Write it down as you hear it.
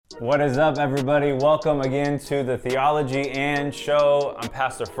What is up, everybody? Welcome again to the Theology and Show. I'm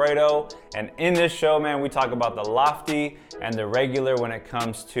Pastor Fredo, and in this show, man, we talk about the lofty and the regular when it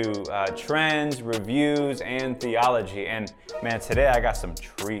comes to trends, reviews, and theology. And man, today I got some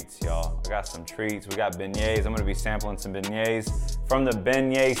treats, y'all. I got some treats. We got beignets. I'm gonna be sampling some beignets from the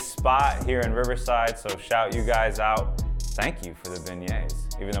beignet spot here in Riverside. So shout you guys out. Thank you for the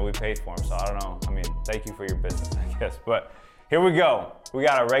beignets, even though we paid for them. So I don't know. I mean, thank you for your business, I guess. But here we go. We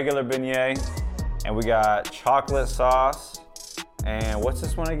got a regular beignet, and we got chocolate sauce. And what's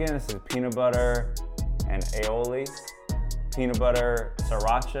this one again? This is peanut butter and aioli. Peanut butter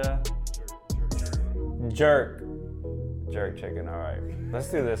sriracha. Jerk chicken, all right. Let's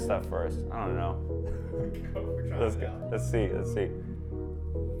do this stuff first. I don't know. Let's see.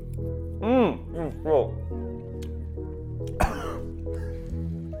 Cool.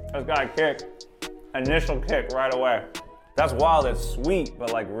 It's got a kick, initial kick right away. That's wild, it's sweet,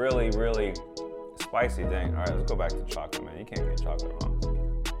 but like really, really spicy. Dang. All right, let's go back to chocolate, man. You can't get chocolate wrong.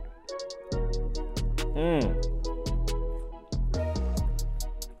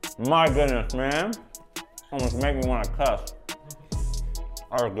 My goodness, man. Almost make me want to cuss.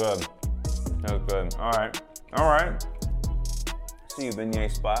 That was good. All right. See you,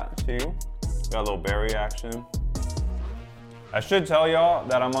 beignet spot. See you. Got a little berry action. I should tell y'all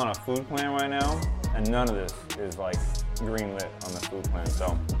that I'm on a food plan right now, and none of this is like green lit on the food plan. So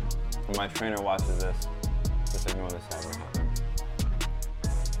when my trainer watches this, just ignore this advertisement.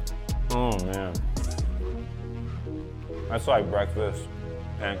 Oh man. That's like breakfast,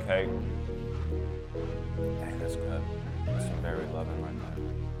 pancake. Dang, that's good. That's some berry loving right there.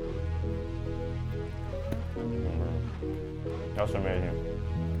 That's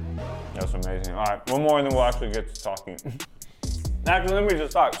amazing. All right, one more and then we'll actually get to talking. Actually, let me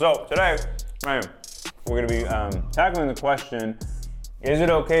just talk. So today, man, we're gonna be tackling the question, is it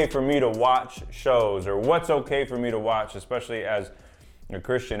okay for me to watch shows, or what's okay for me to watch, especially as a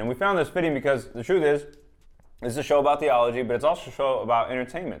Christian? And we found this fitting because the truth is, it's a show about theology, but it's also a show about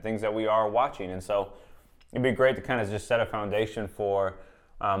entertainment, things that we are watching. And so it'd be great to kind of just set a foundation for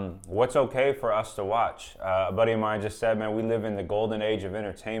what's okay for us to watch. A buddy of mine just said, man, we live in the golden age of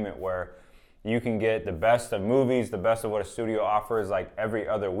entertainment where you can get the best of movies, the best of what a studio offers like every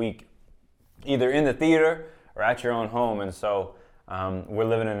other week, either in the theater or at your own home. And so we're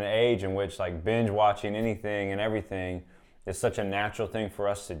living in an age in which like binge watching anything and everything is such a natural thing for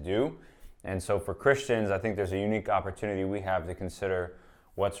us to do. And so for Christians, I think there's a unique opportunity we have to consider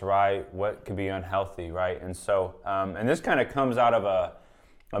what's right, what could be unhealthy, right? And so, and this kind of comes out of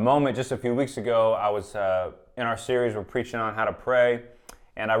a moment just a few weeks ago. I was in our series, we're preaching on how to pray.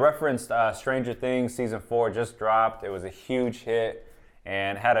 And I referenced Stranger Things season 4 just dropped. It was a huge hit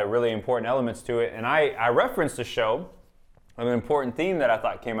and had a really important elements to it. And I referenced the show, an important theme that I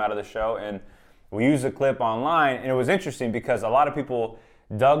thought came out of the show, and we used the clip online. And it was interesting because a lot of people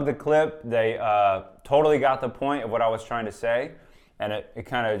dug the clip. They totally got the point of what I was trying to say, and it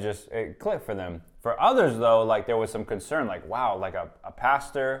kind of just it clicked for them. For others, though, like there was some concern, like, wow, like a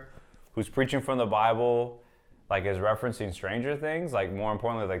pastor who's preaching from the Bible, like is referencing Stranger Things, like more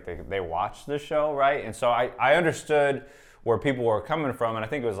importantly, like they watched the show, right? And so I understood where people were coming from, and I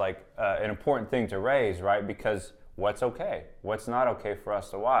think it was like an important thing to raise, right? Because what's okay? What's not okay for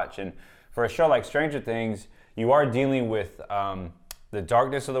us to watch? And for a show like Stranger Things, you are dealing with the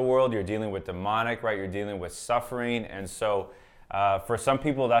darkness of the world, you're dealing with demonic, right? You're dealing with suffering, and so for some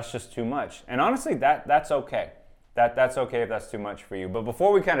people, that's just too much. And honestly, that's okay. That's okay if that's too much for you. But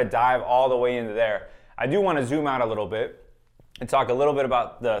before we kind of dive all the way into there, I do want to zoom out a little bit and talk a little bit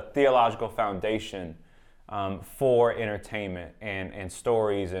about the theological foundation for entertainment and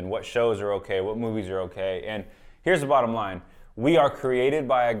stories and what shows are okay, what movies are okay. And here's the bottom line. We are created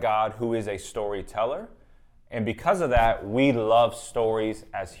by a God who is a storyteller. And because of that, we love stories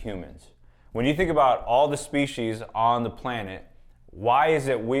as humans. When you think about all the species on the planet, why is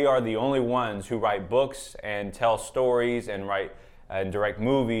it we are the only ones who write books and tell stories and write and direct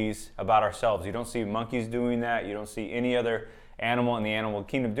movies about ourselves? You don't see monkeys doing that. You don't see any other animal in the animal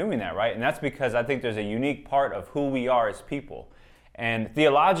kingdom doing that, right? And that's because I think there's a unique part of who we are as people. And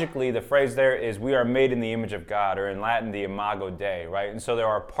theologically, the phrase there is we are made in the image of God, or in Latin, the imago Dei, right? And so there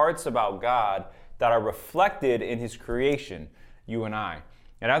are parts about God that are reflected in his creation, you and I.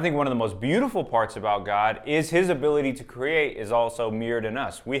 And I think one of the most beautiful parts about God is his ability to create is also mirrored in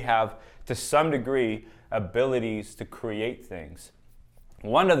us. We have, to some degree, abilities to create things.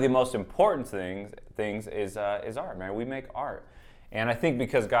 One of the most important things is art, man. We make art. And I think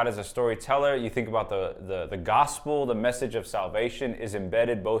because God is a storyteller, you think about the gospel, the message of salvation is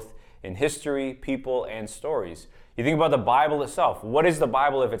embedded both in history, people, and stories. You think about the Bible itself. What is the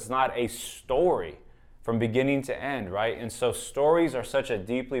Bible if it's not a story from beginning to end, right? And so stories are such a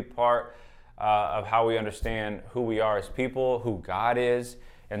deeply part of how we understand who we are as people, who God is.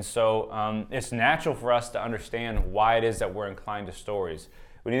 And so it's natural for us to understand why it is that we're inclined to stories.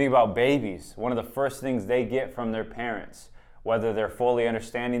 When you think about babies, one of the first things they get from their parents, whether they're fully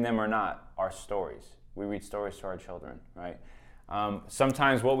understanding them or not, are stories. We read stories to our children, right?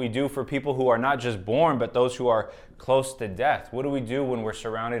 Sometimes what we do for people who are not just born, but those who are close to death. What do we do when we're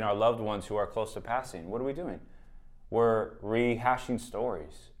surrounding our loved ones who are close to passing? What are we doing? We're rehashing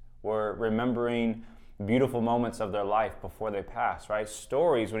stories. We're remembering beautiful moments of their life before they pass, right?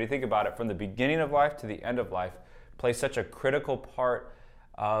 Stories, when you think about it, from the beginning of life to the end of life, play such a critical part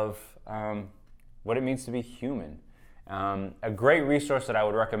of what it means to be human. A great resource that I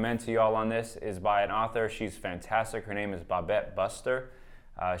would recommend to you all on this is by an author. She's fantastic. Her name is Babette Buster.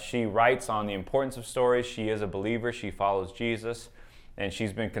 She writes on the importance of stories. She is a believer. She follows Jesus. And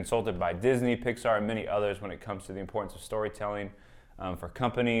she's been consulted by Disney, Pixar, and many others when it comes to the importance of storytelling for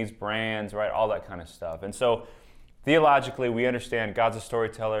companies, brands, right? All that kind of stuff. And so theologically, we understand God's a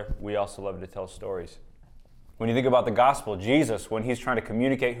storyteller. We also love to tell stories. When you think about the gospel, Jesus, when he's trying to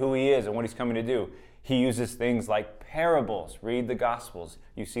communicate who he is and what he's coming to do, he uses things like parables. Read the Gospels.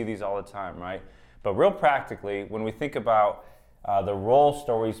 You see these all the time, right? But real practically, when we think about the role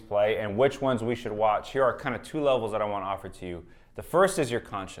stories play and which ones we should watch, here are kind of two levels that I want to offer to you. The first is your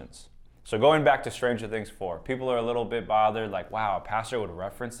conscience. So going back to Stranger Things 4, people are a little bit bothered, like, wow, a pastor would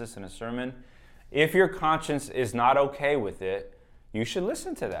reference this in a sermon. If your conscience is not okay with it, you should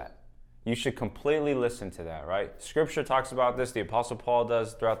listen to that. You should completely listen to that, right? Scripture talks about this. The Apostle Paul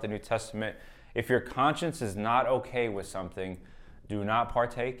does throughout the New Testament. If your conscience is not okay with something, do not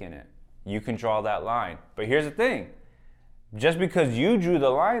partake in it. You can draw that line. But here's the thing. Just because you drew the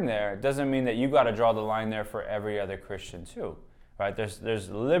line there doesn't mean that you got to draw the line there for every other Christian too, right? There's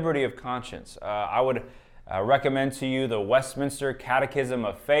liberty of conscience. I would recommend to you the Westminster Catechism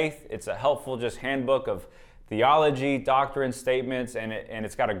of Faith. It's a helpful just handbook of theology, doctrine, statements, and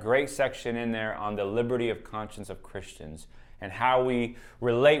it's got a great section in there on the liberty of conscience of Christians and how we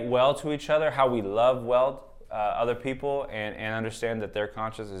relate well to each other, how we love well other people, and understand that their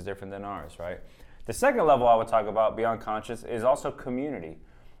conscience is different than ours, right? The second level I would talk about beyond conscience is also community.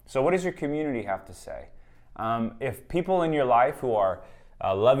 So what does your community have to say? If people in your life who are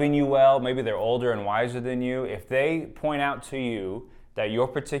loving you well, maybe they're older and wiser than you, if they point out to you that your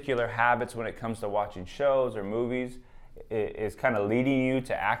particular habits when it comes to watching shows or movies is kind of leading you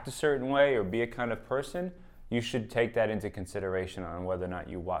to act a certain way or be a kind of person, you should take that into consideration on whether or not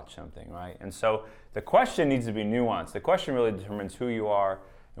you watch something, right? And so the question needs to be nuanced. The question really determines who you are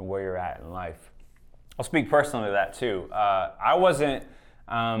and where you're at in life. I'll speak personally to that too. I wasn't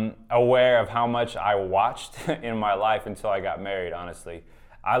aware of how much I watched in my life until I got married, honestly.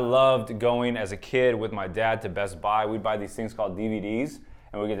 I loved going as a kid with my dad to Best Buy. We'd buy these things called DVDs,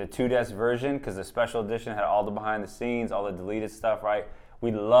 and we'd get the 2-disc version because the special edition had all the behind the scenes, all the deleted stuff, right?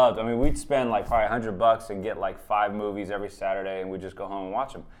 We'd spend like probably $100 and get like 5 movies every Saturday, and we'd just go home and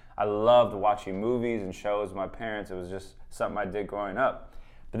watch them. I loved watching movies and shows with my parents. It was just something I did growing up.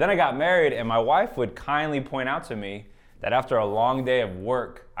 But then I got married, and my wife would kindly point out to me that after a long day of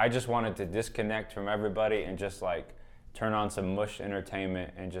work, I just wanted to disconnect from everybody and just like turn on some mush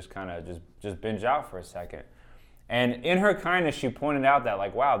entertainment and just kind of just binge out for a second. And in her kindness, she pointed out that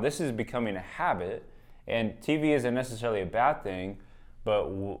like, wow, this is becoming a habit, and TV isn't necessarily a bad thing,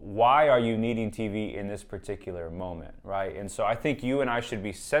 but why are you needing TV in this particular moment, right? And so I think you and I should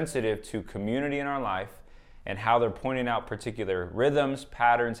be sensitive to community in our life and how they're pointing out particular rhythms,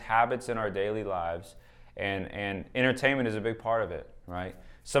 patterns, habits in our daily lives, and entertainment is a big part of it, right?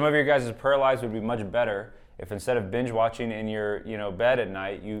 Some of your guys' prayer lives would be much better if instead of binge watching in your bed at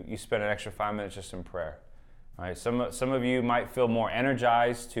night, you spend an extra 5 minutes just in prayer, right? Some of you might feel more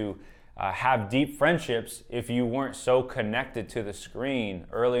energized to have deep friendships if you weren't so connected to the screen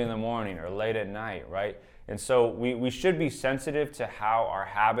early in the morning or late at night, right? And so we should be sensitive to how our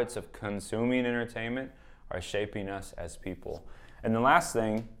habits of consuming entertainment are shaping us as people. And the last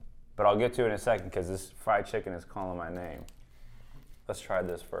thing, but I'll get to it in a second because this fried chicken is calling my name. Let's try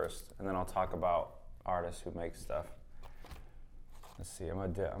this first, and then I'll talk about artists who make stuff. Let's see, I'm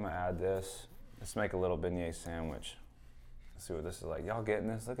gonna add this. Let's make a little beignet sandwich. Let's see what this is like. Y'all getting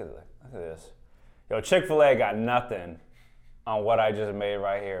this? Look at this. Yo, Chick-fil-A got nothing on what I just made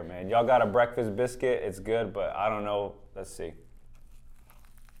right here, man. Y'all got a breakfast biscuit, it's good, but I don't know. Let's see.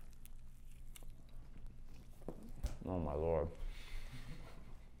 Oh my Lord.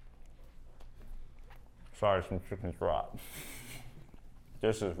 Sorry, some chicken's raw.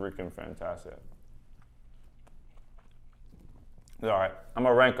 This is freaking fantastic. All right, I'm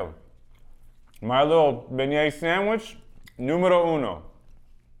gonna rank them. My little beignet sandwich, numero uno.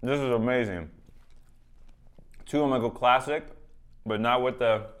 This is amazing. 2, I'm gonna go classic, but not with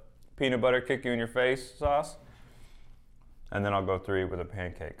the peanut butter kick you in your face sauce. And then I'll go 3 with a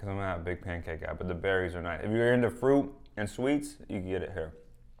pancake, because I'm not a big pancake guy, but the berries are nice. If you're into fruit and sweets, you can get it here.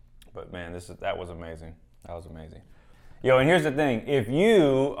 But man, that was amazing. That was amazing. Yo, and here's the thing. If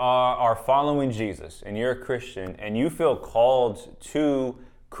you are following Jesus and you're a Christian and you feel called to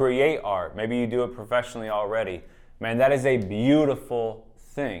create art, maybe you do it professionally already, man, that is a beautiful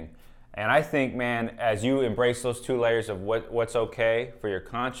thing. And I think, man, as you embrace those 2 layers of what's okay for your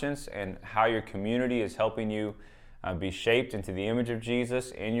conscience and how your community is helping you be shaped into the image of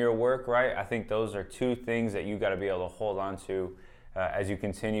Jesus in your work, right? I think those are 2 things that you got to be able to hold on to as you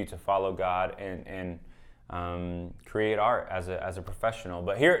continue to follow God and create art as a professional.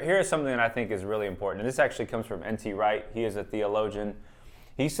 But here is something that I think is really important. And this actually comes from N.T. Wright. He is a theologian.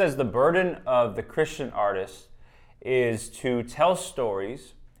 He says the burden of the Christian artist is to tell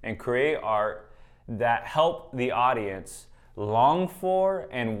stories and create art that help the audience long for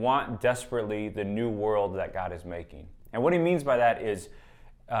and want desperately the new world that God is making. And what he means by that is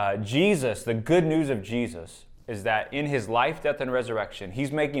Jesus, the good news of Jesus, is that in his life, death, and resurrection,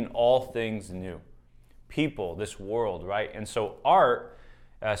 he's making all things new. People, this world, right? And so art,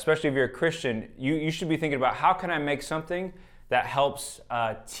 especially if you're a Christian, you should be thinking about how can I make something that helps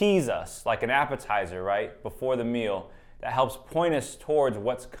tease us, like an appetizer, right, before the meal, that helps point us towards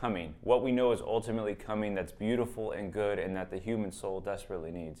what's coming, what we know is ultimately coming that's beautiful and good and that the human soul desperately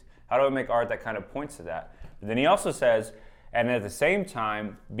needs. How do I make art that kind of points to that? But then he also says, and at the same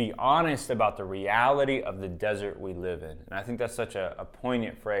time, be honest about the reality of the desert we live in. And I think that's such a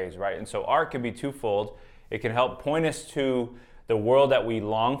poignant phrase, right? And so art can be twofold. It can help point us to the world that we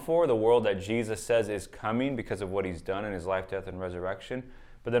long for, the world that Jesus says is coming because of what he's done in his life, death, and resurrection.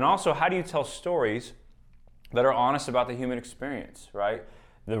 But then also, how do you tell stories that are honest about the human experience, right?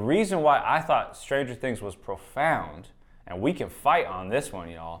 The reason why I thought Stranger Things was profound, and we can fight on this one,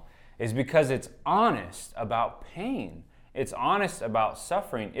 y'all, is because it's honest about pain. It's honest about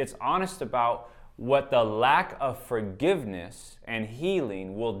suffering. It's honest about what the lack of forgiveness and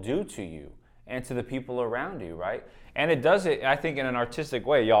healing will do to you and to the people around you, right? And it does it, I think, in an artistic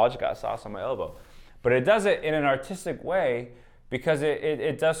way. Y'all, I just got sauce on my elbow. But it does it in an artistic way because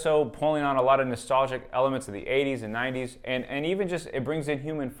it does so pulling on a lot of nostalgic elements of the 80s and 90s, and even just it brings in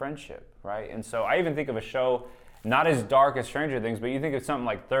human friendship, right? And so I even think of a show not as dark as Stranger Things, but you think of something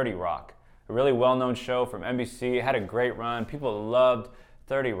like 30 Rock, a really well-known show from NBC. It had a great run. People loved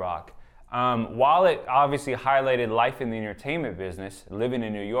 30 Rock. While it obviously highlighted life in the entertainment business, living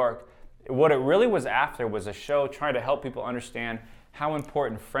in New York, what it really was after was a show trying to help people understand how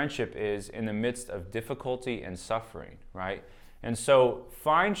important friendship is in the midst of difficulty and suffering, right? And so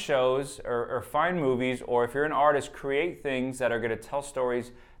find shows or find movies, or if you're an artist, create things that are going to tell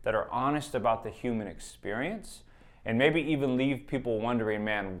stories that are honest about the human experience, and maybe even leave people wondering,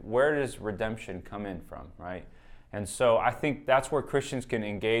 man, where does redemption come in from, right? And so I think that's where Christians can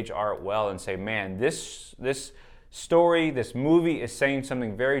engage art well and say, man, this story, this movie is saying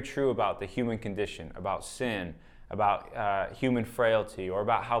something very true about the human condition, about sin, about human frailty, or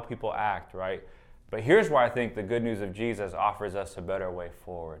about how people act, right? But here's why I think the good news of Jesus offers us a better way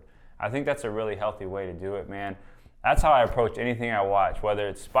forward. I think that's a really healthy way to do it, man. That's how I approach anything I watch, whether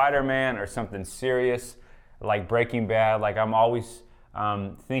it's Spider-Man or something serious like Breaking Bad. Like I'm always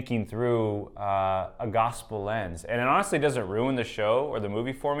thinking through a gospel lens. And it honestly doesn't ruin the show or the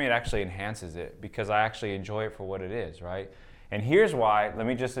movie for me. It actually enhances it because I actually enjoy it for what it is, right? And here's why. Let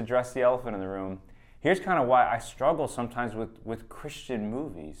me just address the elephant in the room. Here's kind of why I struggle sometimes with Christian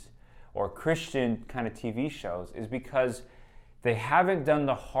movies or Christian kind of TV shows, is because they haven't done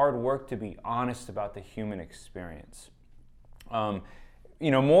the hard work to be honest about the human experience.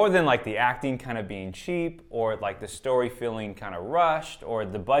 More than like the acting kind of being cheap, or like the story feeling kind of rushed, or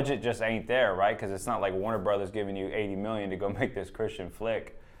the budget just ain't there, right? Because it's not like Warner Brothers giving you $80 million to go make this Christian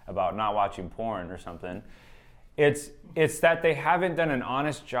flick about not watching porn or something. It's that they haven't done an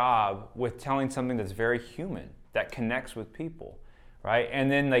honest job with telling something that's very human, that connects with people, right?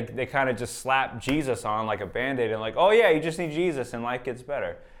 And then they kind of just slap Jesus on like a Band-Aid and like, oh yeah, you just need Jesus and life gets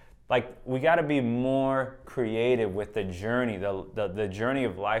better. Like, we got to be more creative with the journey, the journey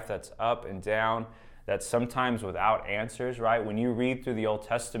of life that's up and down, that's sometimes without answers, right? When you read through the Old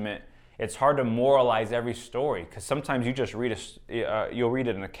Testament, it's hard to moralize every story, because sometimes you just read you'll read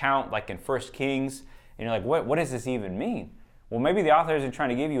an account like in 1 Kings, and you're like, what does this even mean? Well, maybe the author isn't trying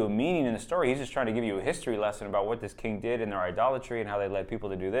to give you a meaning in the story. He's just trying to give you a history lesson about what this king did in their idolatry and how they led people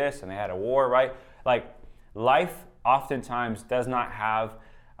to do this, and they had a war, right? Like, life oftentimes does not have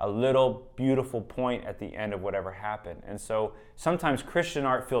a little beautiful point at the end of whatever happened. And so sometimes Christian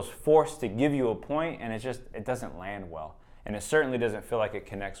art feels forced to give you a point, and it doesn't land well. And it certainly doesn't feel like it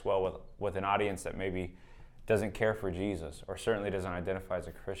connects well with an audience that maybe doesn't care for Jesus or certainly doesn't identify as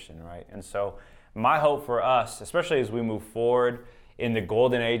a Christian, right? And so my hope for us, especially as we move forward in the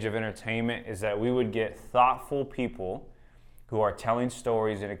golden age of entertainment, is that we would get thoughtful people who are telling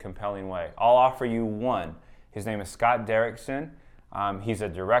stories in a compelling way. I'll offer you one. His name is Scott Derrickson. He's a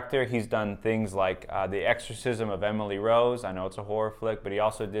director. He's done things like The Exorcism of Emily Rose. I know it's a horror flick, but he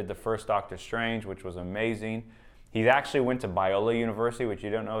also did the first Doctor Strange, which was amazing. He actually went to Biola University, which you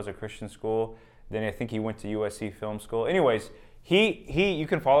don't know is a Christian school. Then I think he went to USC Film School. Anyways, you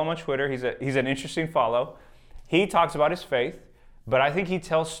can follow him on Twitter. He's an interesting follow. He talks about his faith, but I think he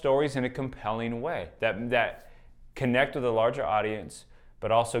tells stories in a compelling way that connect with a larger audience,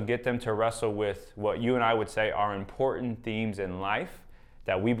 but also get them to wrestle with what you and I would say are important themes in life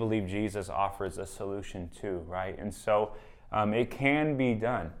that we believe Jesus offers a solution to, right? And so it can be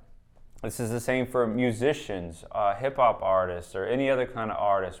done. This is the same for musicians, hip-hop artists, or any other kind of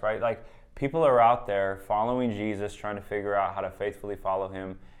artist, right? Like, people are out there following Jesus, trying to figure out how to faithfully follow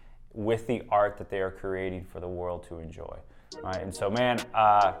him with the art that they are creating for the world to enjoy, right? And so, man,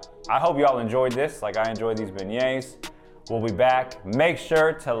 I hope you all enjoyed this like I enjoyed these beignets. We'll be back. Make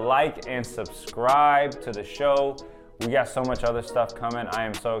sure to like and subscribe to the show. We got so much other stuff coming. I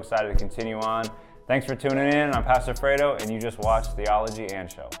am so excited to continue on. Thanks for tuning in. I'm Pastor Fredo, and you just watched Theology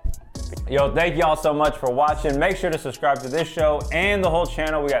and Show. Yo, thank y'all so much for watching. Make sure to subscribe to this show and the whole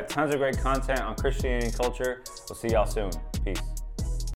channel. We got tons of great content on Christianity and culture. We'll see y'all soon. Peace.